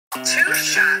2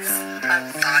 shots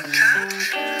of vodka.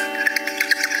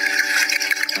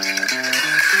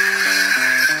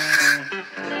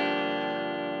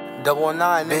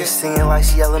 999, bitch singing like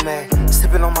she yelling May.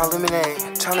 Sipping on my lemonade,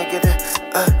 tryna get it,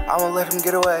 I won't let him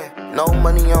get away. No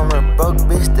money on her, broke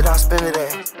bitch, did I spend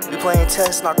today? We playing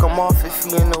chess, knock him off if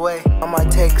he in the way. I might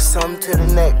take some to the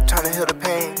neck, tryna heal the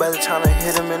pain. Brother tryna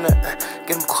hit him in the,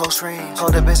 get him close range.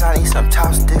 Hold up bitch, I need some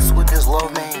top sticks with this low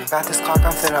main. Got this clock,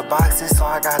 I'm finna box it, so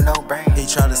I got no brain. He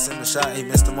tried to send a shot, he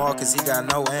missed them all cause he got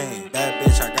no aim. Bad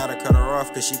bitch, I gotta cut her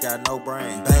off cause she got no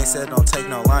brain. Bang said don't take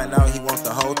no line out, he want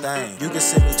the whole thing. You can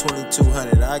send me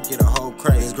 2200, I get a whole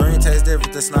crate. This green tastes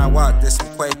different, this not walk, this some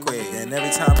quick. And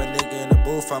every time a nigga in the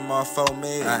booth, I'm off 4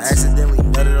 mid. I accidentally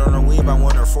nutted on her weave, I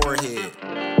want her forehead.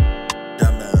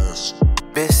 Dumbass.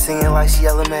 Bitch singing like she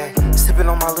yelling May. Sipping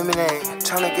on my lemonade,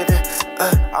 tryna get it,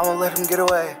 I won't let him get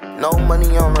away. No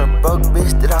money on her, broke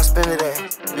bitch, did I spend today?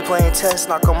 We playing chess,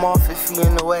 knock him off if he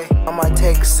in the way. I might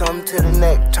take some to the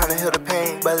neck, tryna heal the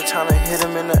pain. Brother tryna hit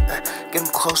him in the, get him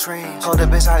close range. Hold up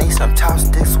bitch, I need some top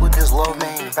sticks with this low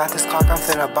main. Got this clock, I'm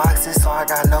finna box it, so I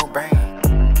got no brain.